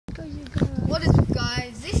What is up,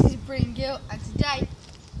 guys? This is Bryn and today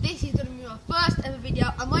this is going to be my first ever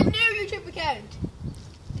video on my new YouTube account.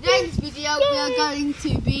 Today in this video we are going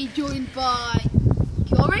to be joined by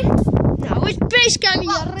Corey. No, it's Beast Gamer.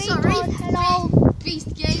 Hello.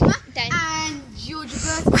 Beast Gamer and George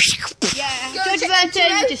Burton. Yeah. George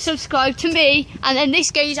Burton, just subscribe to me, and then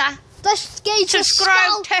this geezer,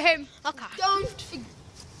 subscribe to him. Okay. Don't forget.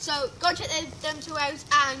 So go check them two out,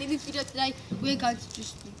 and in this video today we're going to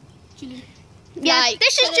just be chilling. Yeah,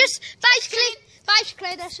 this is just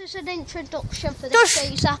basically this is an introduction for this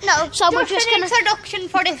geezer. No, so we're just an introduction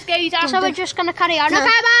for this geezer. So we're just gonna carry on. No.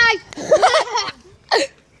 Okay, bye.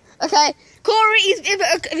 Okay, Corey is a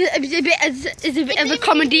bit of a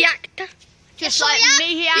comedy actor, just like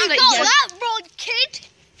me here. You got that right, kid.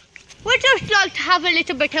 We just like to have a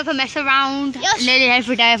little bit of a mess around nearly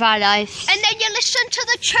every day of our lives. And then you listen to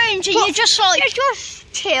the tunes and you just like... You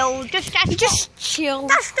just chill. Just chill.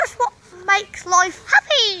 That's just what makes life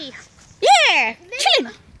happy. Yeah,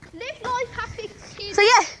 chilling. Live life happy. Kids. So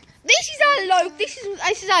yeah, this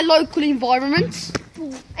is our local environment.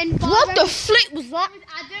 What the flip was that?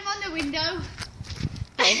 Adam on the window.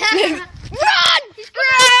 Run!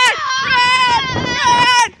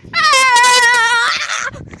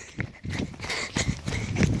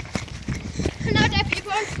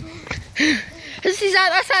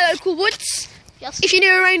 That's our local woods. Yes. If you're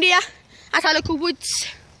new around here, that's our local woods.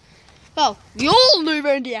 Well, we all new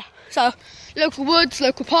around here. So, local woods,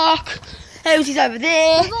 local park, houses over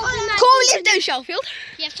there. Corey lives down Sheffield.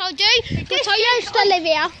 Yes, I do. But I used to live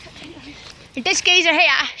here. This geezer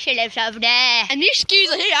here, she lives over there. And this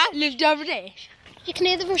geezer here lives over there. You can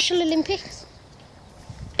hear the Russian Olympics.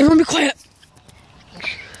 Everyone be quiet.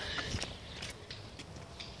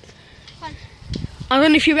 I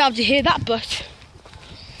don't know if you'll be able to hear that, but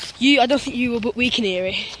I don't think you will, but we can hear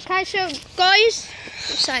it. Okay, so guys,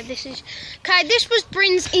 this was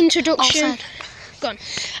Bryn's introduction. Go on.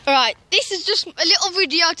 Alright, this is just a little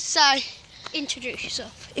video to say, introduce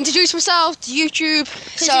yourself. Introduce myself to YouTube.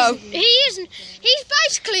 So he's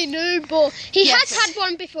basically new, but he has had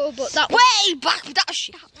one before, but that way back with that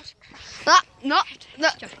shit. We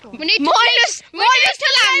need to minus the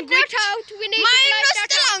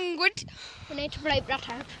language. We need to bleep that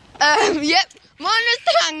out. Yep. Minus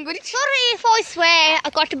the language. Sorry if I swear.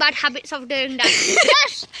 I've got the bad habits of doing that.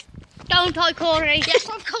 Yes. Don't I, Corey? Yes,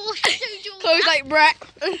 of course you do. Corey's like Brett.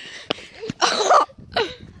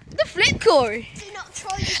 The flip, Corey. Do not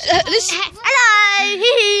try this. Hello.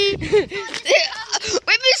 We've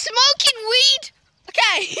been smoking weed.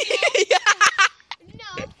 Okay. No.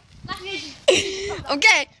 That is.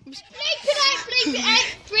 Okay. Bleep it out.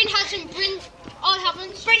 Bryn hasn't. I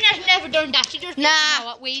haven't. Bryn has never done that. He just doesn't know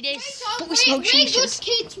what weed is. But we smoke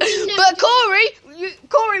kids. But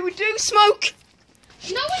Corey, we do smoke.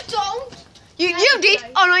 No, we don't. You did.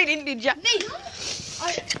 Oh no, you didn't, did you? Georgie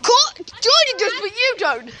does, but you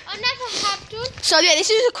don't. I never have done. So yeah, this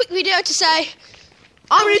is a quick video to say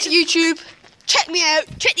I'm new to YouTube. Check me out.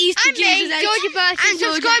 Check these two geezers out. Georgie Burton, and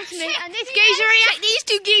subscribe to me. And this geezer here. Check these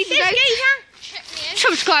two geezers out.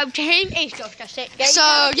 Subscribe to him. He's just a sick geezer.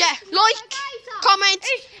 So yeah, like, comment,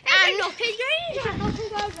 and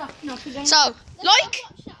so like,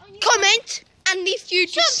 comment, and if you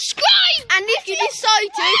subscribe, and if you decide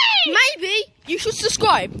to, maybe you should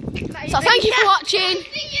subscribe. So thank you for watching,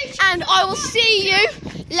 and I will see you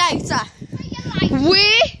later.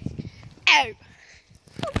 We're out.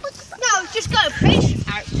 No, just go. Peace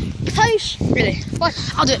out. Peace. Really? What?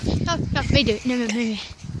 I'll do it. No, me do it. No.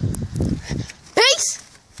 Peace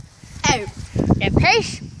out. Yeah,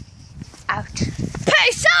 peace.